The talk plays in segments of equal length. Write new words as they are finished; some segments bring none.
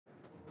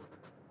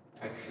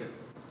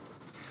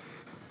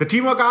The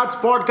Teamwork Arts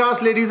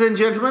podcast, ladies and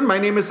gentlemen. My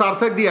name is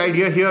Sarthak. The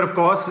idea here, of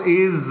course,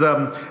 is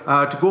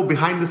to go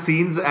behind the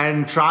scenes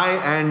and try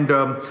and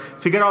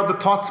figure out the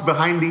thoughts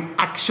behind the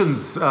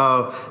actions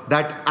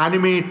that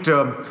animate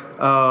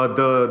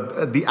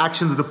the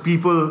actions of the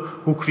people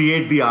who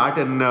create the art.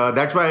 And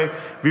that's why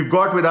we've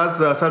got with us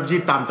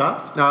Sarjeet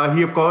Tamta.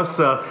 He, of course,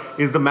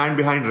 is the man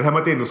behind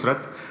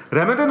Rehmat-e-Nusrat.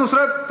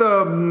 रहमत-ए-नुसरत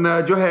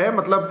जो है,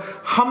 मतलब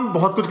हम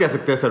बहुत कुछ कह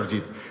सकते हैं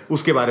सरजीत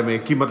उसके बारे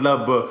में कि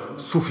मतलब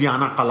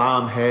सूफियाना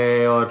कलाम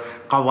है और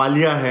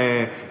कव्वालियाँ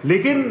हैं,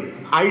 लेकिन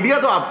आइडिया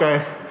तो आपका है,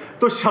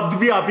 तो शब्द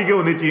भी आप ही के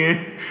होने चाहिए.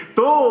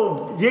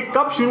 तो ये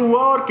कब शुरू हुआ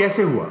और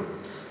कैसे हुआ?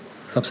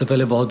 सबसे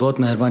पहले बहुत बहुत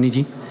मेहरबानी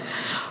जी.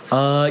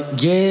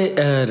 ये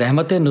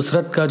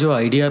रहमत-ए-नुसरत का जो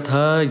आइडिया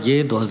था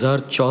ये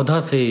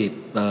 2014 से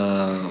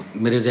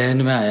मेरे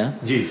जहन में आया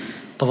जी.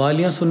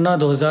 कव्वालियाँ सुनना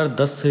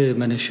 2010 से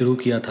मैंने शुरू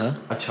किया था.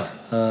 अच्छा.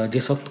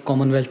 जिस वक्त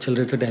कॉमनवेल्थ चल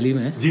रहे थे दिल्ली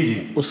में जी जी,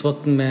 उस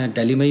वक्त मैं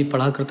दिल्ली में ही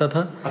पढ़ा करता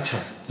था. अच्छा.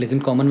 लेकिन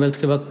कॉमनवेल्थ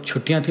के वक्त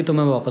छुट्टियाँ थी तो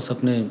मैं वापस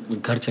अपने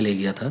घर चले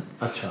गया था.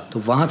 अच्छा. तो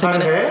वहाँ से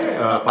मैंने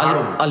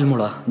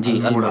अल्मोड़ा जी,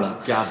 अल्मोड़ा.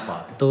 क्या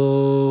बात है. तो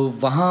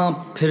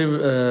वहाँ फिर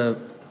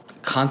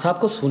खान साहब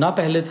को सुना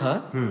पहले था,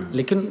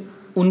 लेकिन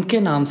उनके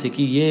नाम से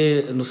कि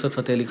ये नुसरत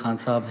फ़तेह अली खान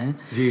साहब हैं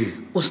जी,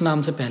 उस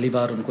नाम से पहली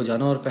बार उनको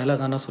जाना. और पहला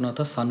गाना सुना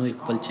था सानू एक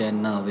पल चैन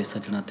ना आवे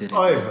सजना तेरे.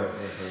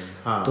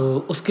 हाँ.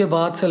 तो उसके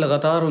बाद से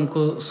लगातार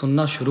उनको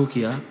सुनना शुरू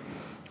किया.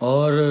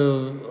 और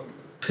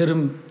फिर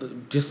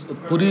जिस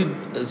पूरी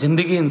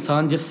ज़िंदगी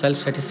इंसान जिस सेल्फ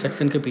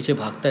सेटिस्फेक्शन के पीछे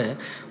भागता है,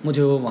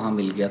 मुझे वो वहाँ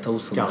मिल गया था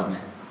उस उम्र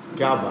में.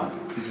 क्या बात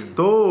है.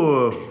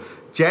 तो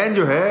चैन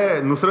जो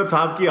है नुसरत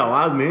साहब की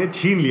आवाज़ ने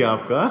छीन लिया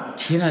आपका.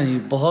 छीना नहीं,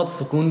 बहुत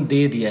सुकून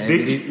दे दिया है.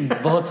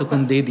 बहुत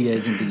सुकून दे दिया है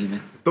ज़िंदगी में.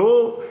 तो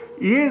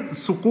ये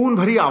सुकून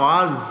भरी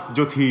आवाज़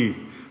जो थी,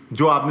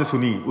 जो आपने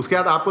सुनी, उसके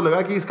बाद आपको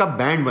लगा कि इसका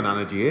बैंड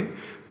बनाना चाहिए,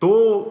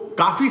 तो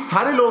काफ़ी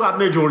सारे लोग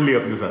आपने जोड़ लिए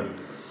अपने साथ.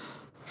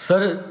 सर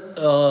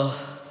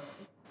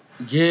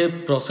ये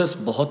प्रोसेस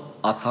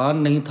बहुत आसान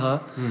नहीं था,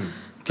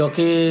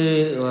 क्योंकि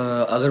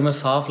अगर मैं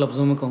साफ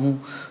लफ्ज़ों में कहूँ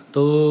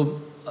तो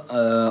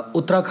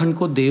उत्तराखंड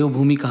को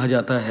देवभूमि कहा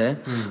जाता है,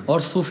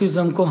 और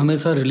सूफीज़म को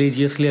हमेशा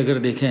रिलीजियसली अगर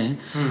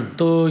देखें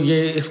तो ये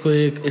इसको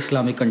एक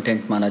इस्लामिक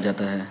कंटेंट माना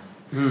जाता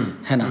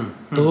है ना.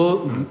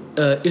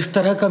 तो इस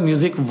तरह का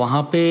म्यूज़िक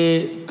वहाँ पे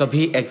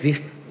कभी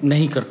एग्जिस्ट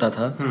नहीं करता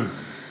था,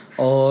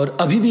 और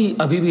अभी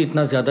भी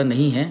इतना ज़्यादा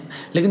नहीं है.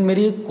 लेकिन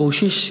मेरी एक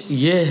कोशिश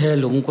ये है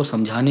लोगों को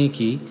समझाने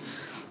की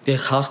कि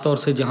ख़ास तौर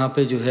से जहाँ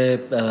पे जो है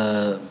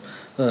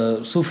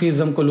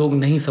सूफीज़म को लोग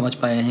नहीं समझ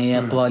पाए हैं,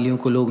 या कव्वालियों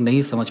को लोग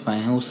नहीं समझ पाए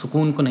हैं, उस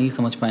सुकून को नहीं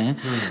समझ पाए हैं.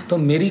 तो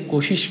मेरी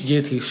कोशिश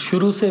ये थी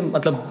शुरू से,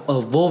 मतलब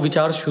वो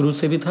विचार शुरू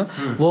से भी था,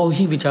 वो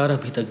ही विचार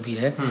अभी तक भी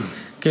है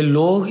कि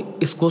लोग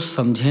इसको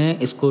समझें,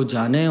 इसको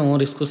जानें,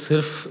 और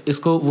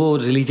इसको वो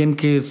रिलीजन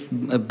के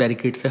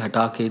बैरिकेड से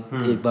हटा के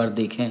एक बार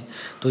देखें,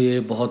 तो ये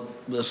बहुत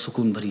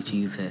सुकून भरी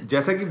चीज़ है.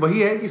 जैसा कि वही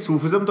है कि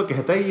सूफीज़म तो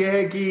कहता ही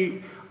है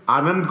कि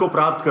आनंद को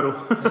प्राप्त करो.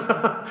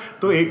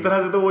 तो एक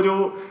तरह से तो वो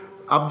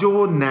जो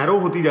नैरो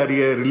होती जा रही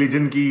है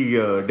रिलीजन की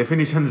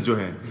डेफिनेशंस जो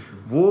हैं,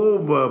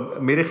 वो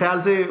मेरे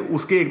ख्याल से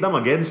उसके एकदम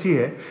अगेंस्ट ही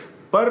है.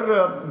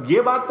 पर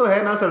ये बात तो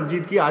है ना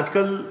सरजीत की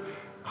आजकल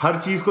हर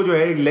चीज़ को जो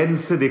है एक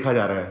लेंस से देखा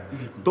जा रहा है.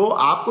 तो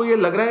आपको ये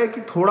लग रहा है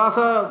कि थोड़ा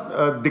सा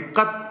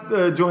दिक्कत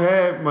जो है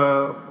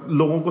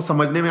लोगों को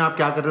समझने में आप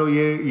क्या कर रहे हो,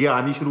 ये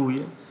आनी शुरू हुई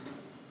है?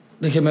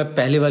 देखिए, मैं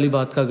पहले वाली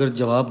बात का अगर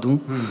जवाब दूं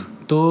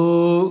तो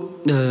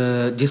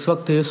जिस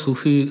वक्त ये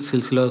सूफ़ी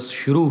सिलसिला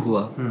शुरू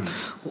हुआ,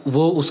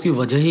 वो उसकी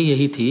वजह ही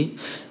यही थी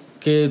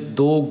कि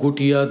दो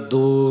गुट या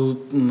दो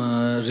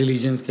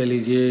रिलीजन्स कह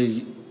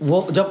लीजिए,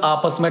 वो जब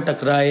आपस में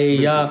टकराए,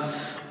 या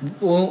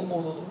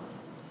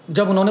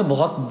जब उन्होंने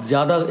बहुत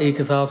ज़्यादा एक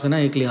हिसाब से ना,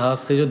 एक लिहाज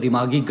से जो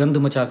दिमागी गंद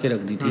मचा के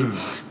रख दी थी,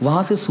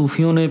 वहाँ से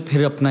सूफियों ने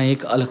फिर अपना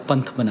एक अलग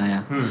पंथ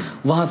बनाया.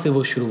 वहाँ से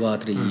वो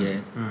शुरुआत रही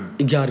है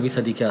 11वीं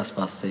सदी के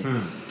आसपास से.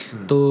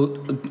 तो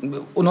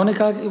उन्होंने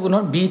कहा कि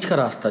उन्होंने बीच का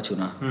रास्ता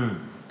चुना,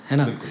 है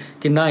ना,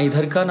 कि ना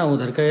इधर का ना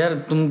उधर का. यार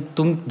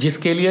तुम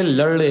जिसके लिए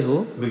लड़ रहे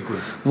हो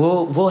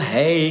वो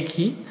है एक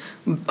ही,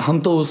 हम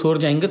तो उस ओर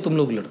जाएंगे, तुम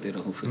लोग लड़ते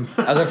रहो.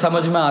 फिर अगर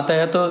समझ में आता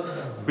है तो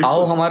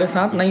आओ हमारे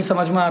साथ, नहीं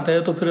समझ में आता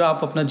है तो फिर आप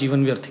अपना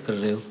जीवन व्यर्थ कर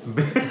रहे हो,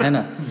 है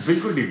ना.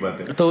 बिल्कुल ठीक बात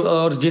है. तो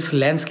और जिस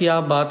लेंस की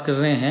आप बात कर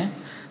रहे हैं,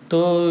 तो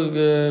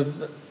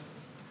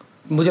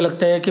मुझे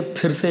लगता है कि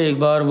फिर से एक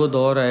बार वो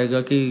दौर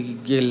आएगा कि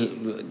ये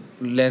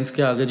लेंस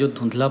के आगे जो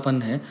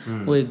धुंधलापन है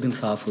वो एक दिन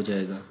साफ हो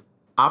जाएगा.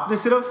 आपने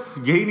सिर्फ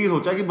यही नहीं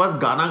सोचा कि बस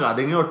गाना गा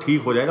देंगे और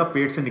ठीक हो जाएगा,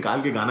 पेट से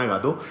निकाल के गाना गा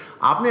दो.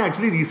 आपने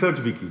एक्चुअली रिसर्च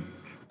भी की,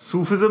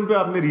 सूफिज्म पे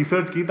आपने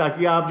रिसर्च की,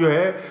 ताकि आप जो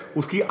है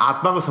उसकी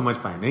आत्मा को समझ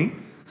पाए. नहीं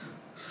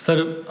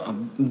सर,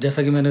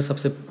 जैसा कि मैंने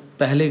सबसे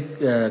पहले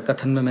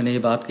कथन में मैंने ये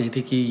बात कही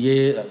थी कि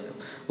ये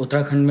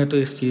उत्तराखंड में तो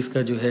इस चीज़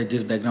का जो है,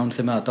 जिस बैकग्राउंड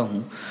से मैं आता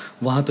हूँ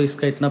वहाँ तो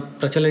इसका इतना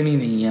प्रचलन ही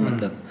नहीं है,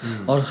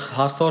 मतलब. और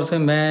ख़ास तौर से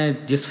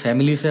मैं जिस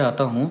फैमिली से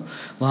आता हूँ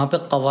वहाँ पे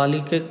कव्वाली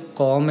के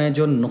कौ में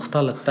जो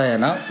नुक्ता लगता है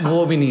ना,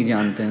 वो भी नहीं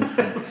जानते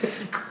हैं.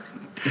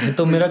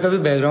 तो मेरा कभी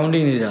बैकग्राउंड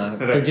ही नहीं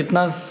रहा, तो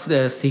जितना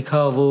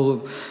सीखा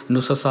वो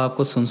नुसरत साहब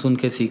को सुन सुन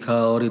के सीखा,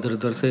 और इधर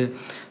उधर से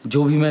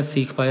जो भी मैं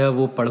सीख पाया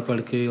वो पढ़ पढ़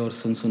के और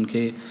सुन सुन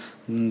के,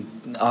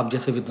 आप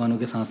जैसे विद्वानों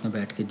के साथ में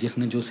बैठ के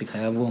जिसने जो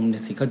सिखाया वो हमने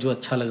सीखा, जो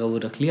अच्छा लगा वो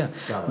रख लिया,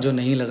 जो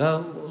नहीं लगा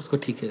उसको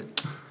ठीक है।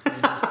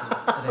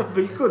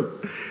 बिल्कुल।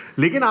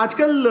 लेकिन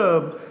आजकल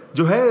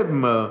जो है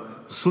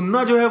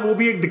सुनना जो है वो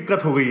भी एक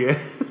दिक्कत हो गई है।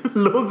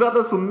 लोग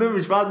ज़्यादा सुनने में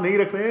विश्वास नहीं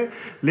रख रहे हैं,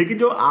 लेकिन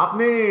जो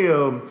आपने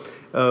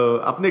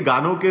अपने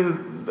गानों के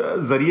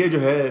ज़रिए जो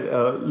है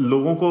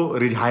लोगों को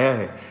रिझाया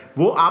है,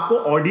 वो आपको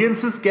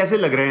ऑडियंसेस कैसे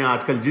लग रहे हैं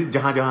आजकल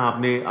जहाँ जहाँ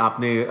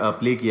आपने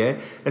प्ले किया है,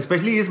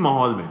 स्पेशली इस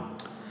माहौल में?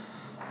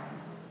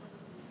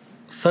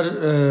 सर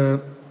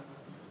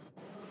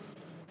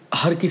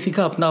हर किसी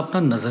का अपना अपना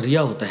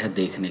नज़रिया होता है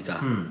देखने का।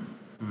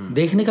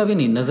 देखने का भी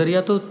नहीं,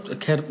 नज़रिया तो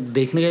खैर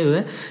देखने का ही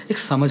है, एक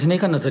समझने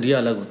का नज़रिया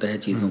अलग होता है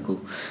चीज़ों को।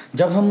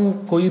 जब हम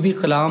कोई भी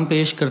कलाम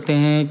पेश करते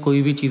हैं,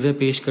 कोई भी चीज़ें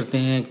पेश करते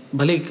हैं,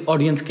 भले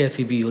ऑडियंस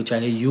कैसी भी हो,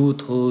 चाहे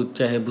यूथ हो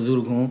चाहे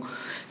बुज़ुर्ग हों,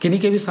 किन्हीं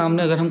के भी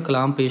सामने अगर हम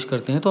कलाम पेश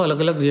करते हैं तो अलग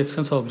अलग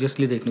रिएक्शंस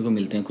ऑब्वियसली देखने को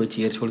मिलते हैं। कोई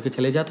चेयर छोड़ के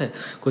चले जाता है,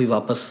 कोई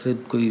वापस से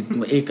कोई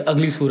एक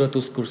अगली सूरत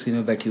उस कुर्सी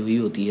में बैठी हुई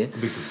होती है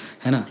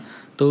ना।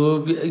 तो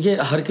ये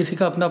हर किसी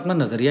का अपना अपना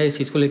नज़रिया इस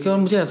चीज़ को लेकर, और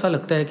मुझे ऐसा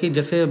लगता है कि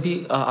जैसे अभी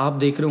आप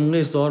देख रहे होंगे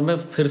इस दौर में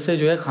फिर से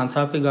जो है खान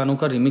साहब के गानों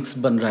का रिमिक्स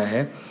बन रहा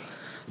है।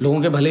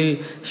 लोगों के भले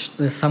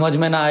समझ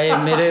में ना आए,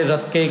 मेरे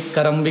रस के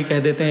करम भी कह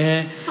देते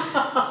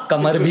हैं,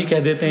 कमर भी कह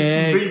देते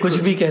हैं, कुछ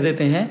भी कह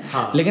देते हैं,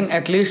 हाँ। लेकिन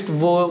एटलीस्ट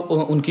वो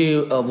उनकी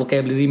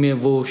वोकैबलरी में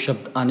वो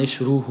शब्द आने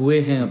शुरू हुए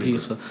हैं अभी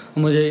इस वक्त।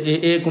 मुझे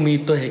एक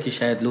उम्मीद तो है कि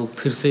शायद लोग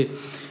फिर से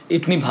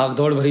इतनी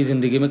भागदौड़ भरी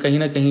ज़िंदगी में कहीं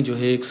ना कहीं जो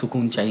है एक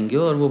सुकून चाहेंगे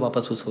और वो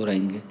वापस उस हो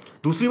रहेंगे।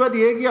 दूसरी बात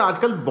ये है कि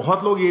आजकल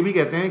बहुत लोग ये भी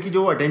कहते हैं कि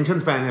जो अटेंशन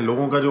स्पैन है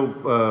लोगों का,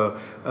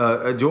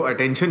 जो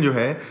अटेंशन जो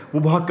है वो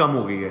बहुत कम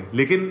हो गई है।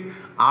 लेकिन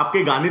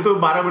आपके गाने तो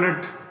 12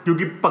 मिनट,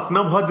 क्योंकि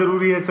पकना बहुत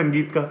ज़रूरी है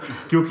संगीत का,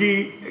 क्योंकि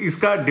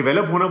इसका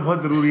डेवलप होना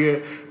बहुत ज़रूरी है।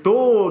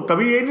 तो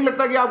कभी ये नहीं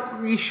लगता कि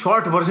आप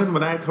शॉर्ट वर्जन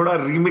बनाए, थोड़ा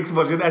रीमिक्स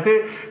वर्जन, ऐसे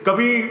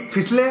कभी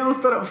फिसले हैं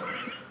उस तरफ?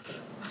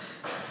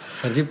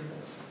 सर जी,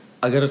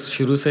 अगर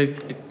शुरू से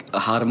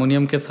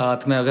हारमोनियम के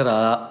साथ में अगर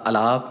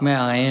आलाप में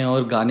आए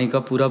और गाने का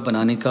पूरा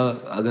बनाने का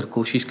अगर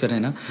कोशिश करें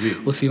ना,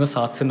 उसी में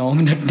 7 से 9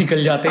 मिनट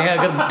निकल जाते हैं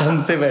अगर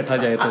ढंग से बैठा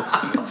जाए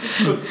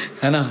तो,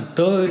 है ना।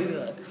 तो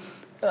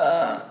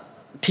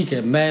ठीक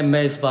है,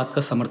 मैं इस बात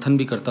का समर्थन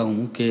भी करता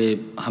हूँ कि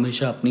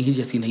हमेशा अपनी ही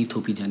जैसी नहीं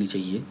थोपी जानी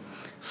चाहिए,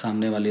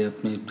 सामने वाले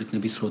अपने जितने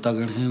भी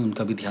श्रोतागण हैं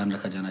उनका भी ध्यान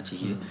रखा जाना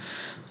चाहिए,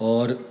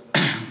 और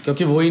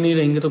क्योंकि वो ही नहीं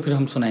रहेंगे तो फिर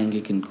हम सुनाएंगे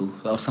किनको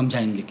और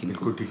समझाएंगे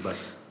किनको। ठीक बात।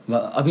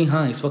 अभी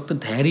हाँ, इस वक्त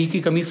धैर्य की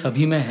कमी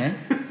सभी में है,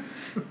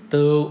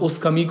 तो उस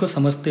कमी को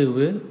समझते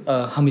हुए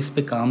हम इस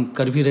पे काम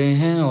कर भी रहे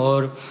हैं।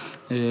 और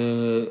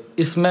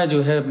इसमें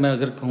जो है मैं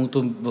अगर कहूँ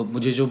तो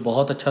मुझे जो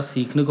बहुत अच्छा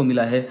सीखने को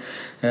मिला है,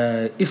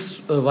 इस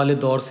वाले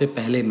दौर से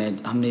पहले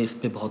हमने इस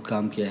पे बहुत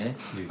काम किया है।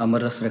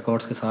 अमर रस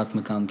रिकॉर्ड्स के साथ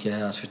में काम किया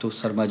है,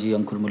 आशुतोष शर्मा जी,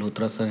 अंकुर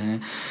मल्होत्रा सर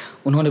हैं,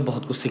 उन्होंने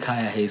बहुत कुछ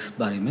सिखाया है इस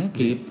बारे में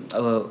कि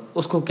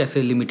उसको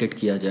कैसे लिमिटेड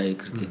किया जाए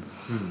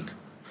करके।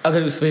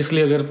 अगर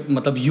स्पेशली अगर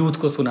मतलब यूथ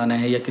को सुनाना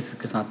है या किसी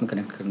के साथ में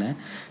कनेक्ट करना है,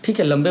 ठीक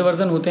है, लंबे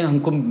वर्जन होते हैं,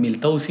 हमको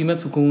मिलता उसी में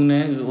सुकून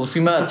है, उसी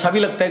में अच्छा भी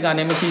लगता है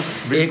गाने में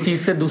कि एक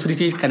चीज़ से दूसरी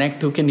चीज़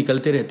कनेक्ट होकर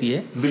निकलते रहती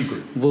है।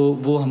 बिल्कुल,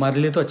 वो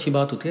हमारे लिए तो अच्छी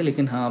बात होती है,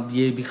 लेकिन हाँ, अब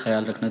ये भी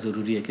ख्याल रखना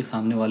ज़रूरी है कि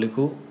सामने वाले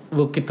को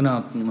वो कितना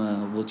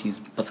वो चीज़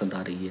पसंद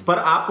आ रही है। पर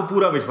आपको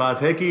पूरा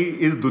विश्वास है कि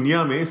इस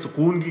दुनिया में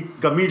सुकून की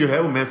कमी जो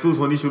है वो महसूस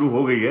होनी शुरू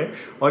हो गई है,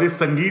 और इस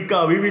संगीत का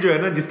अभी भी जो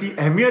है ना, जिसकी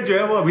अहमियत जो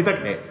है वो अभी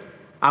तक है,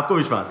 आपको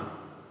विश्वास है?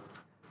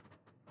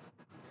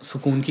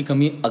 सुकून की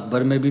कमी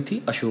अकबर में भी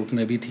थी, अशोक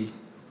में भी थी।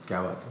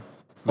 क्या बात है।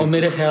 और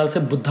मेरे ख्याल से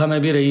बुद्धा में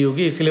भी रही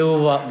होगी, इसलिए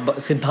वो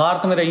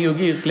सिद्धार्थ में रही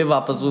होगी, इसलिए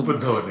वापस वो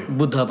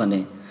बुद्धा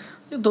बने।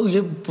 तो ये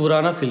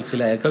पुराना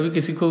सिलसिला है, कभी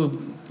किसी को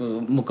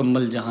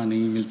मुकम्मल जहां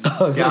नहीं मिलता।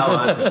 क्या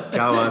बात है,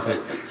 क्या बात है।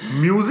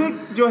 म्यूजिक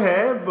जो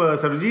है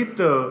सरजीत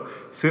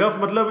सिर्फ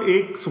मतलब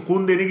एक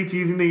सुकून देने की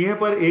चीज़ ही नहीं है,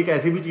 पर एक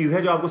ऐसी भी चीज़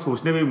है जो आपको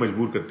सोचने में भी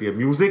मजबूर करती है।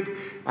 Music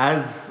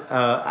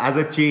as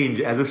a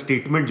change, as a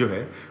statement जो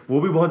है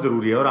वो भी बहुत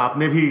ज़रूरी है, और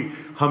आपने भी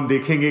हम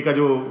देखेंगे का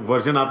जो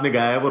वर्जन आपने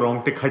गाया है वो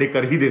रोंगटे खड़े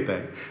कर ही देता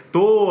है।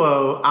 तो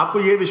आपको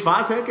ये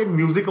विश्वास है कि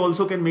music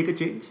also can make a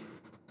change?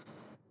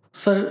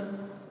 Sir,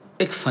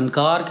 एक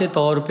फ़नकार के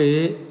तौर पे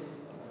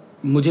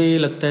मुझे ये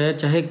लगता है,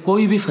 चाहे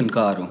कोई भी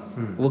फ़नकार हो,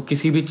 वो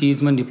किसी भी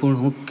चीज़ में निपुण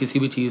हो, किसी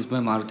भी चीज़ में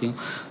मारती हो,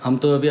 हम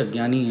तो अभी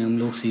अज्ञानी हैं, हम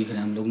लोग सीख रहे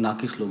हैं, हम लोग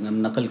नाकिश लोग हैं, हम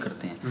नकल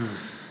करते हैं।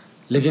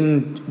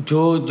 लेकिन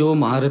जो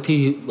महारथी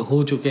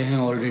हो चुके हैं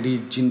ऑलरेडी,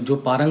 जो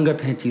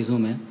पारंगत हैं चीज़ों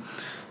में,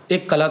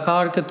 एक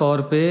कलाकार के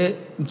तौर पे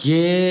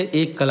ये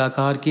एक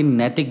कलाकार की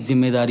नैतिक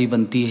जिम्मेदारी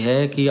बनती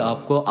है कि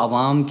आपको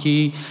आवाम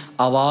की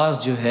आवाज़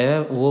जो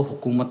है वो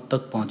हुकूमत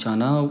तक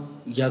पहुंचाना,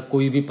 या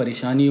कोई भी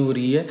परेशानी हो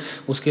रही है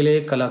उसके लिए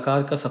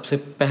कलाकार का सबसे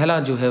पहला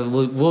जो है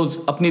वो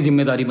अपनी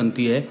जिम्मेदारी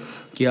बनती है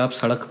कि आप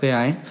सड़क पे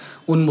आएँ,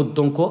 उन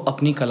मुद्दों को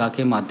अपनी कला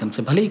के माध्यम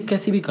से, भले ही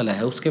कैसी भी कला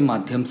है उसके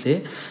माध्यम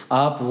से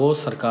आप वो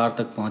सरकार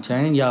तक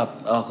पहुंचाएं, या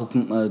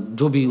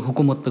जो भी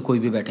हुकूमत पे कोई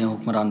भी बैठे हैं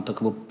हुक्मरान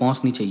तक वो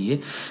पहुंचनी चाहिए।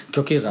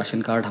 क्योंकि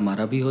राशन कार्ड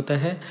हमारा भी होता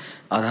है,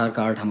 आधार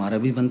कार्ड हमारा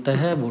भी बनता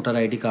है, वोटर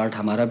आईडी कार्ड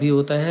हमारा भी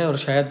होता है, और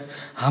शायद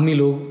हम ही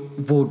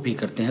लोग वोट भी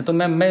करते हैं। तो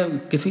मैं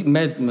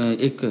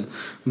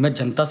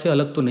जनता से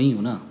अलग तो नहीं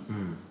हूँ ना,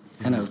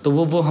 है ना। तो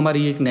वो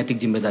हमारी एक नैतिक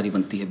जिम्मेदारी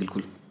बनती है।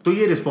 बिल्कुल। तो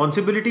ये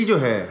रिस्पॉन्सिबिलिटी जो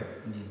है,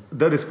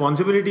 द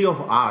रिस्पॉन्सिबिलिटी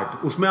ऑफ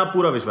आर्ट, उसमें आप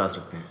पूरा विश्वास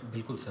रखते हैं?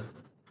 बिल्कुल सर।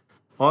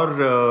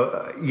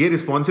 और ये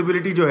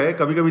रिस्पॉन्सिबिलिटी जो है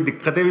कभी कभी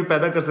दिक्कतें भी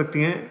पैदा कर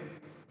सकती हैं।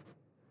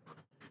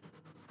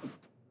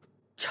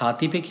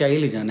 छाती पे क्या ही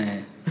ले जाना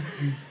है।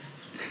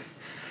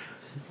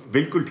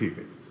 बिल्कुल ठीक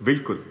है,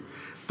 बिल्कुल।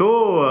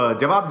 तो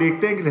जब आप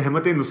देखते हैं कि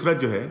रहमत-ए-नुसरत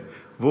जो है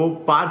वो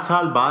 5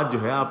 साल बाद जो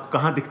है आप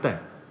कहाँ दिखता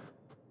है?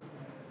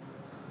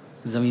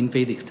 ज़मीन पे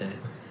ही दिखता है।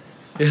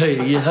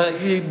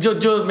 ये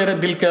जो मेरा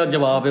दिल का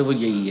जवाब है वो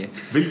यही है।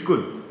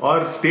 बिल्कुल।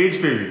 और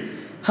स्टेज पे भी?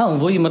 हाँ,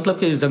 वही, मतलब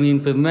कि ज़मीन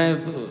पे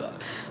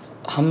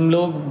हम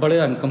लोग बड़े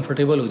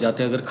अनकंफर्टेबल हो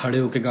जाते हैं अगर खड़े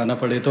होके गाना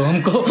पड़े तो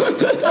हमको।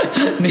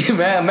 नहीं,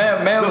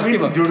 मैं उसकी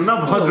जुड़ना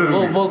बहुत ज़रूरी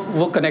है।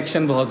 वो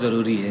कनेक्शन बहुत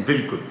ज़रूरी है।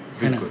 बिल्कुल,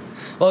 बिल्कुल।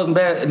 और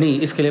मैं नहीं,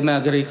 इसके लिए मैं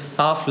अगर एक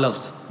साफ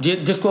लफ्ज़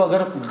जिसको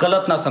अगर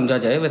गलत ना समझा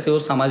जाए, वैसे वो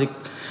सामाजिक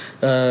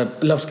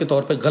लफ्ज़ के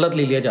तौर पे गलत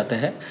ले लिया जाता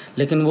है,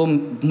 लेकिन वो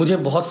मुझे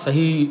बहुत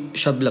सही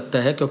शब्द लगता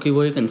है, क्योंकि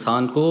वो एक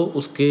इंसान को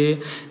उसके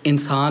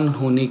इंसान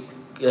होने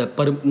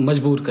पर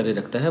मजबूर करे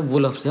रखता है। वो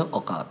लफ्ज़ है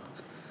औकात।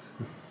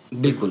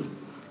 बिल्कुल।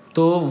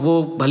 तो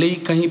वो भले ही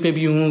कहीं पे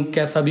भी हूँ,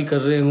 कैसा भी कर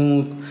रहे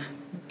हूँ,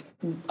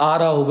 आ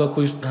रहा होगा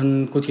कुछ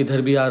धन, कुछ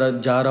इधर भी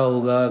जा रहा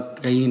होगा,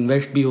 कहीं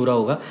इन्वेस्ट भी हो रहा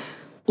होगा,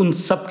 उन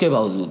सब के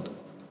बावजूद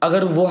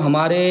अगर वो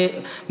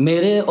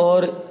मेरे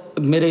और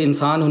मेरे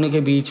इंसान होने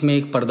के बीच में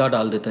एक पर्दा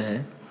डाल देता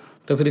है,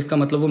 तो फिर इसका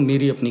मतलब वो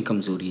मेरी अपनी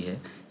कमज़ोरी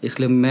है।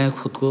 इसलिए मैं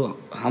खुद को,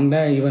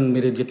 मैं इवन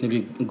मेरे जितने भी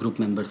ग्रुप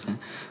मेंबर्स हैं,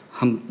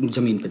 हम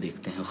ज़मीन पे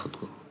देखते हैं खुद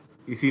को।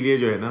 इसीलिए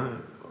जो है ना,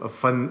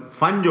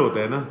 फन जो होता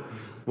है ना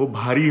वो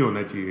भारी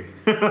होना चाहिए।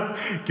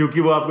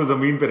 क्योंकि वो आपको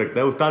ज़मीन पे रखता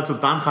है। उस्ताद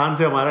सुल्तान खान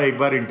से हमारा एक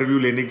बार इंटरव्यू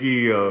लेने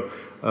की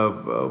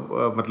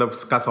मतलब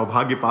का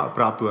सौभाग्य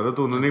प्राप्त हुआ था,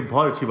 तो उन्होंने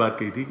बहुत अच्छी बात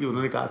कही थी कि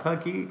उन्होंने कहा था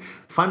कि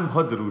फ़न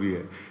बहुत ज़रूरी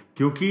है,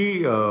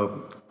 क्योंकि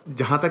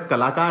जहाँ तक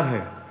कलाकार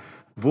है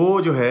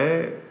वो जो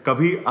है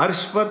कभी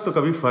अर्श पर तो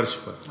कभी फर्श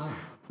पर,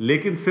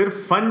 लेकिन सिर्फ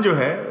फ़न जो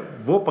है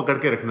वो पकड़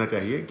के रखना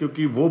चाहिए,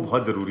 क्योंकि वो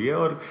बहुत ज़रूरी है।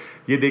 और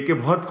ये देख के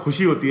बहुत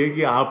खुशी होती है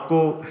कि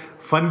आपको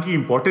फ़न की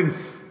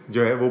इम्पोर्टेंस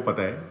जो है वो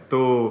पता है। तो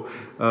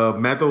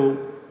मैं तो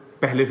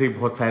पहले से ही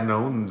बहुत फ़ैन रहा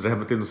हूँ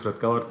रहमत-ए-नुसरत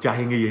का, और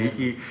चाहेंगे यही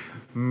कि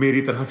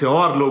मेरी तरह से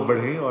और लोग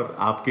बढ़ें और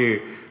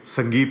आपके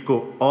संगीत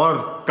को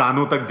और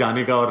कानों तक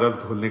जाने का और रस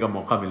घोलने का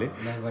मौका मिले।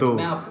 तो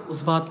मैं आपको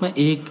उस बात में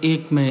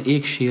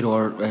एक शेर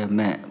और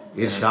मैं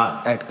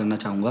ऐड करना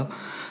चाहूँगा,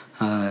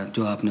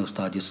 जो आपने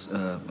उस्ताद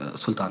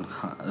सुल्तान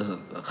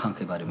खां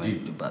के बारे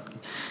में जो बात की,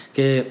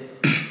 कि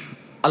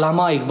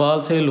अल्लामा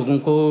इकबाल से लोगों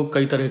को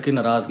कई तरह की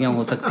नाराज़गियाँ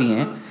हो सकती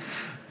हैं,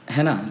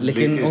 है ना,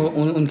 लेकिन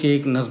उनकी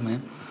एक नज़्म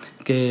है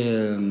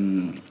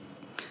कि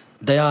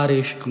दयार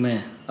इश्क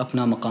में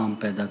अपना मकाम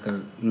पैदा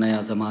कर,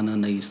 नया ज़माना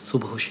नई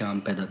सुबह शाम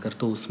पैदा कर।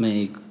 तो उसमें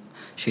एक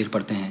शेर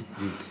पढ़ते हैं,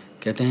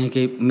 कहते हैं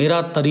कि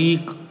मेरा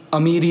तरीक़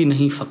अमीरी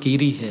नहीं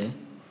फ़कीरी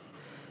है,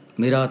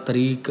 मेरा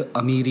तरीक़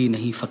अमीरी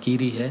नहीं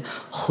फ़कीरी है,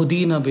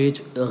 खुदी न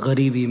बेच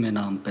गरीबी में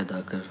नाम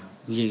पैदा कर।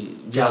 ये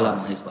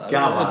अल्लामा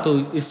इकबाल। तो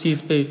इस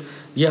चीज़ पे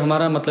ये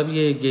हमारा मतलब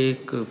ये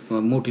एक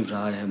मोटिव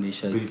रहा है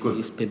हमेशा,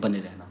 इस पे बने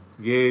रहना।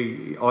 ये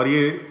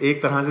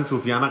एक तरह से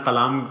सूफियाना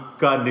कलाम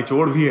का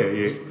निचोड़ भी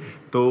है ये।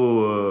 तो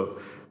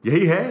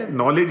यही है,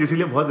 नॉलेज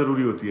इसीलिए बहुत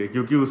ज़रूरी होती है,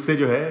 क्योंकि उससे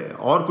जो है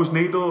और कुछ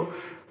नहीं तो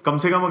कम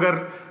से कम अगर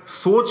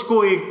सोच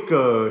को एक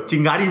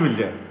चिंगारी मिल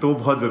जाए तो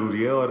बहुत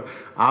ज़रूरी है, और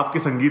आपके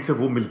संगीत से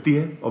वो मिलती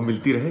है और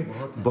मिलती रहे।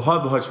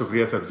 बहुत बहुत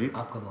शुक्रिया सरजीत।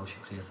 आपका बहुत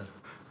शुक्रिया सर।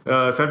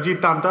 सरजीत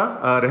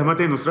तांता,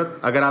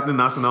 रहमत-ए-नुसरत अगर आपने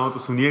ना सुना हो तो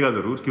सुनिएगा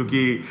ज़रूर,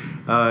 क्योंकि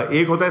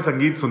एक होता है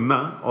संगीत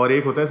सुनना और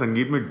एक होता है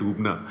संगीत में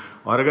डूबना,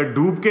 और अगर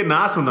डूब के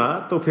ना सुना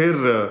तो फिर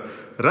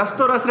रस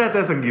तो रस रहता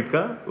है संगीत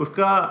का,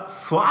 उसका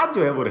स्वाद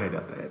जो है वो रह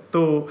जाता है।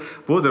 तो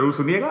वो ज़रूर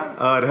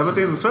सुनिएगा।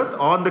 रहमत-ए-नुसरत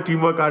on the team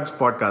work Arts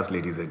podcast,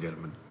 ladies and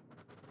gentleman.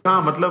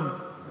 हाँ,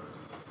 मतलब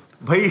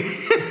भाई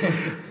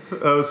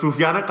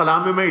सूफियाना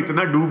कलाम में मैं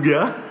इतना डूब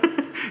गया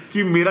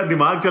कि मेरा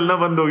दिमाग चलना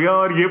बंद हो गया,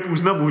 और ये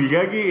पूछना भूल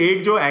गया कि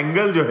एक जो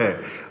एंगल जो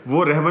है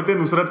वो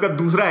रहमत-ए-नुसरत का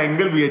दूसरा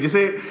एंगल भी है,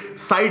 जिसे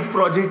साइड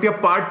प्रोजेक्ट या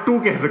पार्ट 2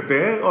 कह सकते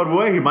हैं, और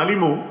वो है हिमालय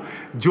मोह,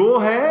 जो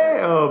है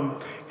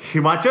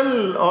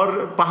हिमाचल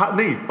और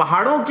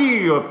पहाड़ों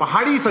की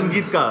पहाड़ी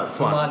संगीत का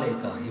स्वाद।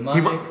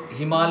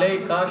 हिमालय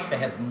का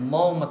शहद,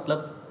 मऊ मतलब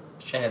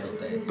शहद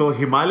होता है, तो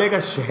हिमालय का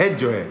शहद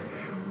जो है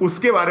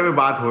उसके बारे में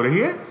बात हो रही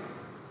है।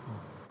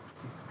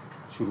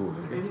 शुरू हो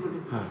गई।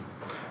 हाँ,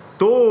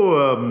 तो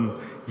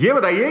ये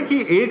बताइए कि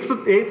एक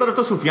तरफ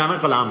तो सूफियाना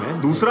कलाम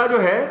है, दूसरा जो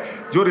है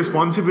जो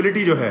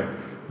रिस्पॉन्सिबिलिटी जो है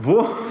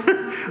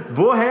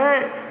वो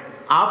है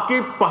आपके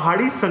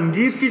पहाड़ी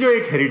संगीत की जो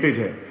एक हेरिटेज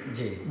है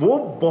जी, वो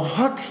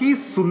बहुत ही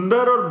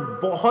सुंदर और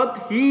बहुत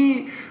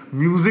ही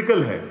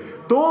म्यूजिकल है।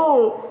 तो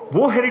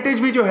वो हेरिटेज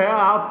भी जो है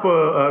आप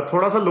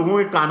थोड़ा सा लोगों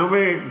के कानों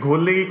में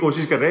घोलने की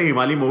कोशिश कर रहे हैं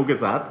हिमालय मोह के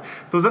साथ।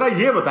 तो जरा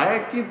ये बताएं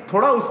कि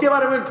थोड़ा उसके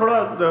बारे में थोड़ा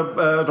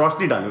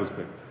रोशनी डालें उस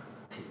पर।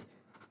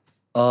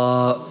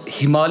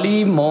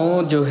 हिमालय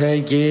मोह जो है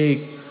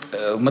ये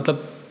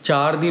मतलब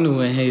 4 दिन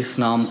हुए हैं इस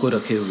नाम को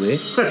रखे हुए।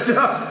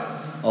 अच्छा।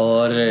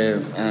 और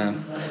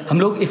हम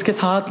लोग इसके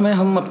साथ में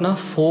हम अपना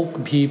फोक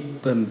भी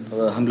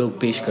हम लोग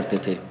पेश करते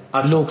थे।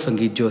 अच्छा। लोक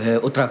संगीत जो है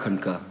उत्तराखंड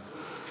का,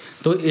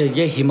 तो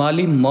ये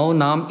हिमालय मौ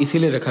नाम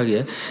इसीलिए रखा गया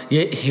है।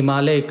 ये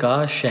हिमालय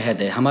का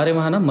शहद है। हमारे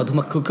वहाँ ना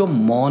मधुमक्खी को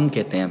मौन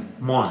कहते हैं।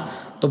 मौन।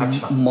 तो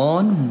अच्छा।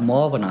 मौन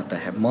मौ बनाता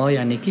है, मौ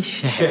यानी कि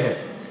शहद।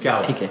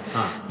 क्या ठीक है।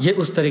 हाँ। ये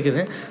उस तरीके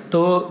से।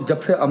 तो जब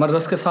से अमर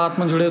रस के साथ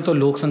में जुड़े तो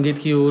लोक संगीत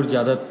की ओर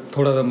ज़्यादा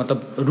थोड़ा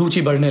मतलब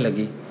रुचि बढ़ने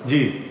लगी। जी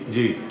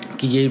जी।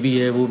 कि ये भी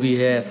है, वो भी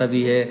है, ऐसा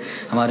भी है।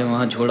 हमारे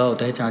वहाँ झोड़ा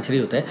होता है, चांचरी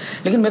होता है।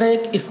 लेकिन मेरा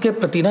एक इसके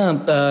प्रति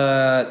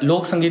ना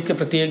लोक संगीत के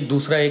प्रति एक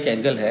दूसरा एक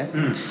एंगल है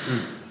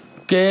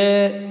कि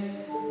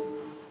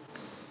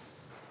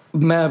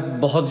मैं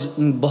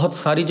बहुत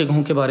सारी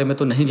जगहों के बारे में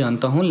तो नहीं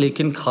जानता हूँ,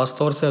 लेकिन ख़ास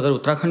तौर से अगर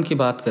उत्तराखंड की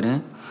बात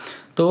करें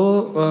तो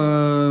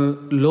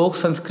लोक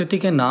संस्कृति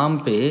के नाम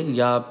पे,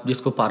 या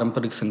जिसको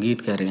पारंपरिक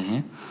संगीत कह रहे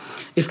हैं,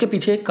 इसके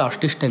पीछे एक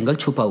कास्टिस्ट एंगल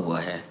छुपा हुआ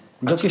है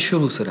जो कि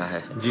शुरू से रहा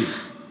है। जी।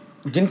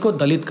 जिनको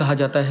दलित कहा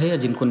जाता है या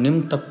जिनको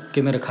निम्न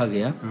तबके में रखा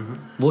गया,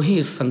 वही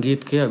इस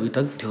संगीत के अभी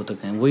तक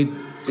द्योतक हैं, वही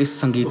इस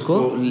संगीत को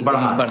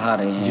बढ़ा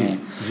रहे हैं।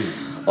 जी।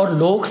 और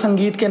लोक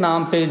संगीत के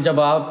नाम पे जब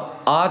आप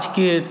आज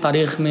के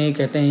तारीख में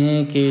कहते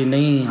हैं कि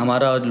नहीं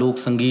हमारा लोक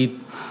संगीत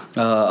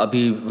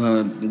अभी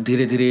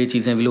धीरे धीरे ये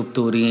चीज़ें विलुप्त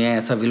हो रही हैं,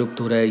 ऐसा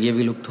विलुप्त हो रहा है, ये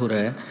विलुप्त हो रहा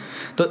है,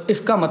 तो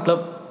इसका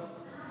मतलब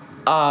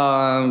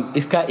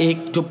इसका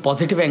एक जो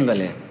पॉजिटिव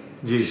एंगल है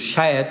जी,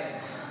 शायद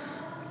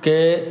कि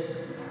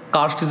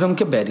कास्टिज्म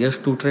के बैरियर्स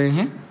टूट रहे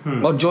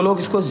हैं। और जो लोग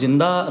इसको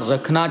ज़िंदा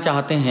रखना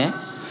चाहते हैं,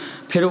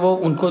 फिर वो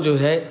उनको जो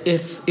है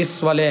इस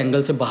वाले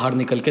एंगल से बाहर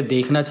निकल के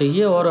देखना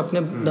चाहिए और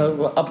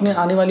अपने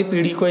आने वाली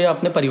पीढ़ी को या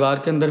अपने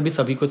परिवार के अंदर भी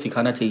सभी को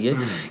सिखाना चाहिए।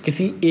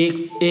 किसी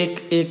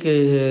एक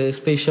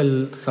स्पेशल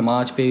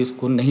समाज पे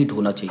इसको नहीं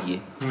ढोना चाहिए।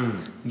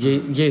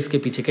 ये इसके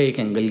पीछे का एक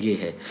एंगल ये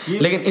है।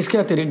 लेकिन इसके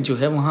अतिरिक्त जो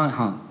है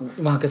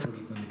वहाँ के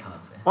संगीत में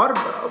मिठास है और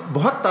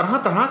बहुत तरह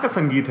तरह का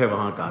संगीत है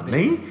वहाँ का।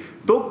 नहीं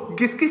तो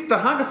किस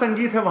तरह का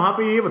संगीत है वहाँ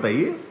पे, ये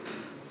बताइए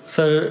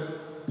सर।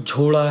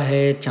 झोड़ा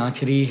है,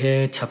 चांचरी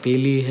है,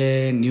 छपेली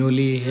है,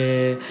 न्योली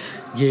है,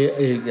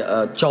 ये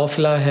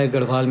चौफला है,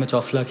 गढ़वाल में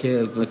चौफला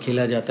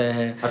खेला जाता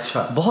है।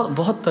 अच्छा।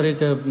 बहुत तरह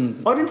के।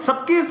 और इन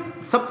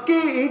सबके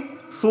एक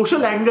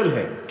सोशल एंगल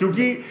है,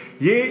 क्योंकि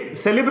ये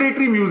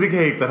सेलिब्रेटरी म्यूजिक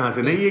है एक तरह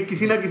से। नहीं, ये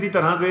किसी ना किसी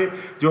तरह से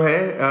जो है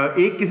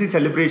एक किसी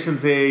सेलिब्रेशन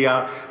से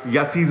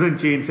या सीजन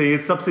चेंज से ये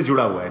सबसे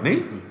जुड़ा हुआ है। नहीं,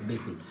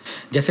 बिल्कुल।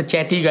 जैसे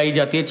चैती गाई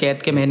जाती है,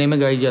 चैत के महीने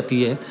में गाई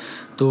जाती है,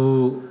 तो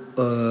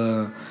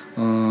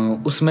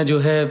उसमें जो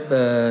है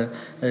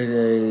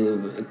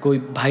कोई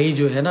भाई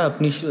जो है ना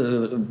अपनी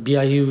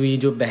ब्याही हुई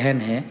जो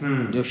बहन है,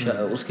 जो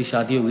उसकी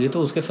शादी हो गई,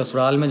 तो उसके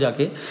ससुराल में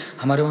जाके,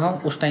 हमारे वहाँ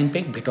उस टाइम पे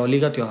एक भिटौली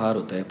का त्यौहार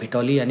होता है।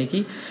 भिटौली यानी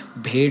कि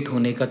भेंट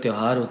होने का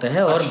त्यौहार होता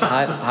है। और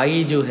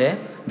भाई जो है,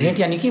 भेंट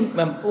यानी कि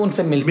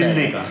उनसे मिलने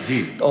है का,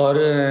 जी। और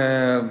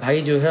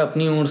भाई जो है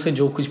अपनी ओर से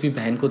जो कुछ भी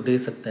बहन को दे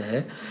सकता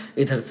है,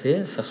 इधर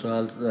से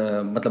ससुराल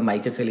मतलब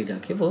मायके से ले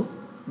जाके वो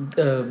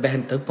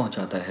बहन तक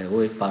पहुंचाता है।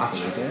 वो एक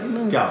पास होता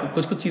है।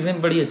 कुछ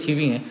चीज़ें बड़ी अच्छी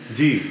भी हैं।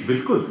 जी,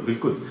 बिल्कुल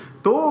बिल्कुल।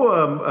 तो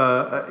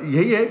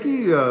यही है कि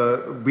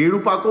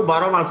बेड़ूपा को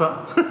 12 मासा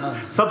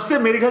सबसे,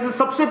 मेरे ख्याल से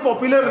सबसे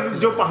पॉपुलर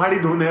जो पहाड़ी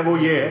धुन है वो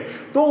ये है।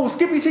 तो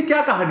उसके पीछे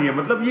क्या कहानी है,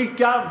 मतलब ये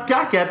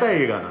क्या कहता है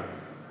ये गाना?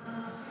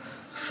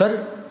 सर,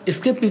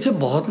 इसके पीछे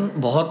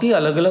बहुत ही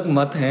अलग अलग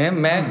मत हैं।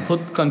 मैं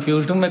खुद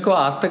कंफ्यूज हूँ। मेरे को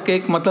आज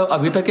तक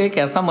अभी तक एक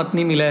ऐसा मत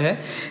नहीं मिला है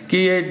कि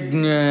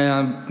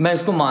मैं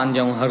इसको मान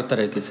जाऊँ हर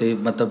तरह से,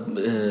 मतलब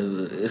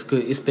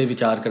इस पे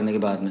विचार करने के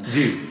बाद में।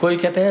 कोई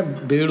कहता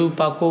है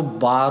बेड़ूपा को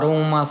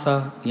 12 मासा,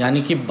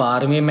 यानी कि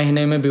 12वें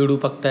महीने में बेड़ू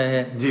पकता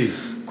है। जी।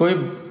 कोई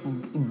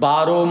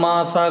 12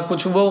 मासा,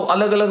 कुछ वो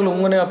अलग अलग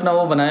लोगों ने अपना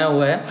वो बनाया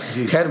हुआ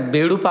है। खैर,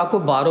 बेड़ूपा को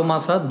 12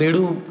 मासा,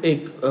 बेड़ू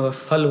एक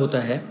फल होता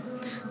है,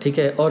 ठीक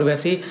है। और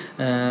वैसे ही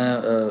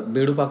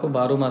बेड़ू पाको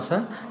 12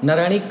 मासा,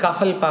 नारायणी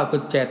काफल पाको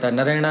चैता,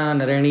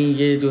 नारायणी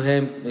ये जो है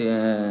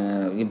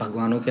ये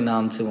भगवानों के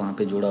नाम से वहाँ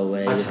पे जुड़ा हुआ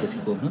है। अच्छा, किसी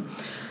को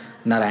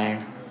नारायण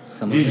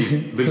समझ। जी,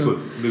 बिल्कुल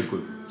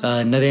बिल्कुल।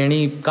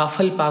 नारायणी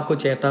काफल पाको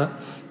चैता,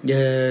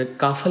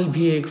 काफल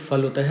भी एक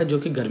फल होता है जो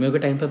कि गर्मियों के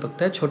टाइम पे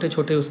पकता है। छोटे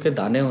छोटे उसके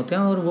दाने होते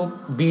हैं और वो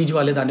बीज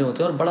वाले दाने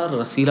होते हैं और बड़ा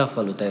रसीला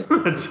फल होता है।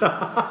 अच्छा।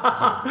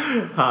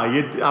 हाँ,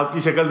 ये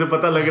आपकी शक्ल से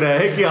पता लग रहा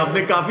है कि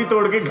आपने काफी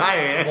तोड़ के खाए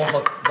हैं।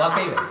 बहुत,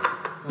 वाकई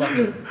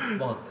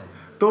बहुत है।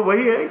 तो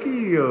वही है कि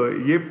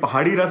ये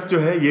पहाड़ी रस जो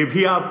है, ये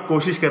भी आप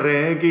कोशिश कर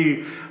रहे हैं कि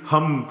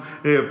हम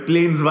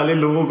प्लेन्स वाले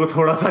लोगों को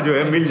थोड़ा सा जो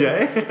है मिल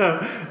जाए।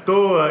 तो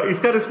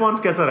इसका रिस्पॉन्स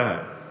कैसा रहा है?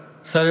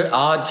 सर,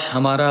 आज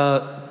हमारा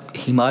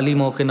हिमालय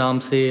मो के नाम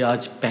से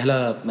आज पहला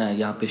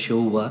यहाँ पे शो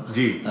हुआ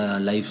जी,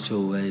 लाइव शो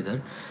हुआ है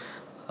इधर,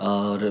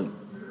 और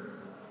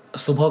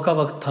सुबह का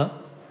वक्त था,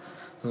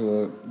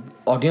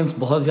 ऑडियंस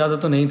बहुत ज़्यादा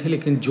तो नहीं थे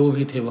लेकिन जो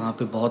भी थे वहाँ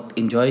पे बहुत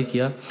इन्जॉय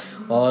किया।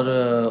 और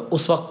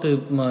उस वक्त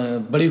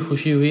बड़ी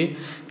खुशी हुई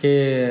कि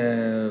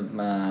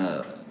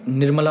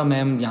निर्मला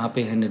मैम यहाँ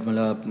पे है,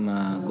 निर्मला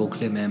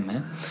गोखले मैम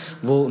है,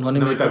 वो उन्होंने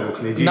नमिता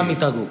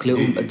गोखले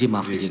जी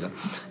माफ़ कीजिएगा,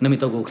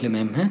 नमिता गोखले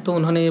मैम हैं, तो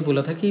उन्होंने ये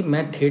बोला था कि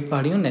मैं ठेठ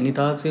पहाड़ी हूँ,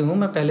 नैनीताल से हूँ,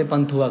 मैं पहले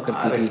पंथ हुआ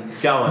करती थी,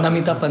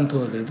 नमिता पंथ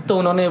हुआ करती थी, तो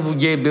उन्होंने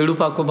ये बेड़ू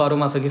पाक को 12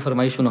 मासा की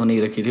फरमाइश उन्होंने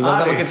ही रखी थी,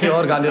 वो किसी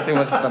और गाने से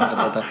मैं ख़त्म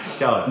करता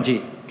था। जी,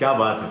 क्या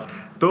बात है।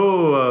 तो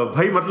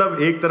भाई मतलब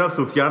एक तरफ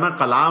सूफियाना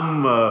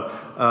कलाम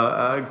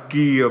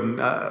की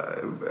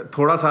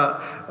थोड़ा सा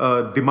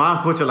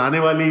दिमाग को चलाने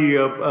वाली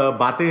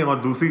बातें, और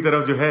दूसरी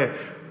तरफ जो है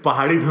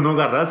पहाड़ी धुनों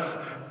का रस,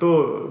 तो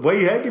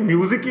वही है कि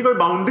म्यूज़िक की कोई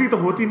बाउंड्री तो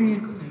होती नहीं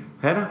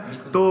है ना।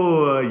 तो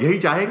यही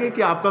चाहेंगे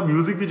कि आपका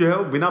म्यूज़िक भी जो है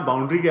वो बिना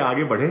बाउंड्री के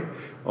आगे बढ़े।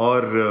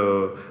 और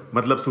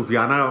मतलब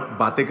सूफियाना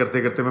बातें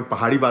करते करते मैं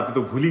पहाड़ी बातें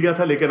तो भूल ही गया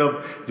था, लेकिन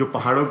अब जो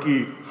पहाड़ों की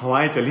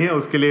हवाएं चली हैं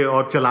उसके लिए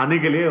और चलाने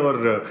के लिए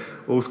और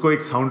उसको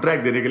एक साउंड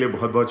ट्रैक देने के लिए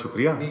बहुत बहुत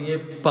शुक्रिया। ये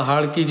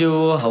पहाड़ की जो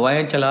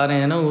हवाएं चला रहे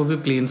हैं ना, वो भी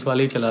प्लेन्स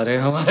वाले ही चला रहे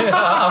हैं हमारे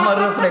अमर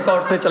रस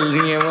रिकॉर्ड से चल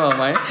रही हैं वो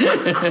हवाएं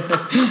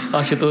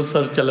आशुतोष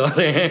सर चलवा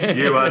रहे हैं।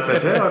 ये बात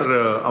सच है।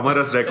 और अमर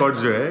रस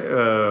रिकॉर्ड्स जो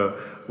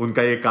है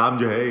उनका ये काम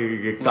जो है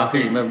ये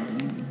काफ़ी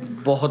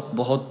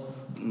बहुत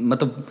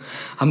मतलब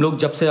हम लोग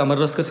जब से अमर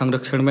रस के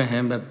संरक्षण में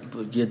हैं, मैं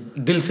ये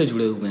दिल से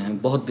जुड़े हुए हैं,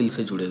 बहुत दिल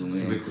से जुड़े हुए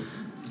हैं,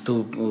 तो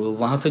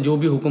वहाँ से जो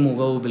भी हुक्म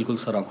होगा वो बिल्कुल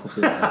सर आँखों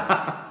पे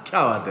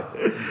क्या बात है।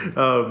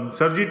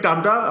 सरजीत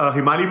टामटा,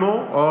 हिमालय मो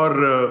और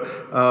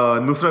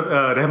नुसरत,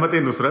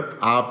 रहमत-ए-नुसरत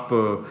आप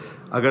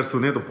अगर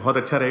सुने तो बहुत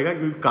अच्छा रहेगा,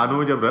 क्योंकि कानों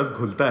में जब रस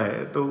घुलता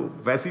है तो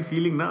वैसी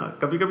फीलिंग ना,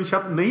 कभी कभी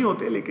शब्द नहीं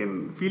होते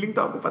लेकिन फीलिंग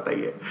तो आपको पता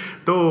ही है।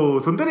 तो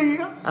सुनते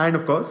रहिएगा। And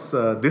of course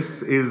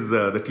this is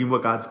the team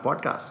work Arts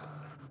podcast.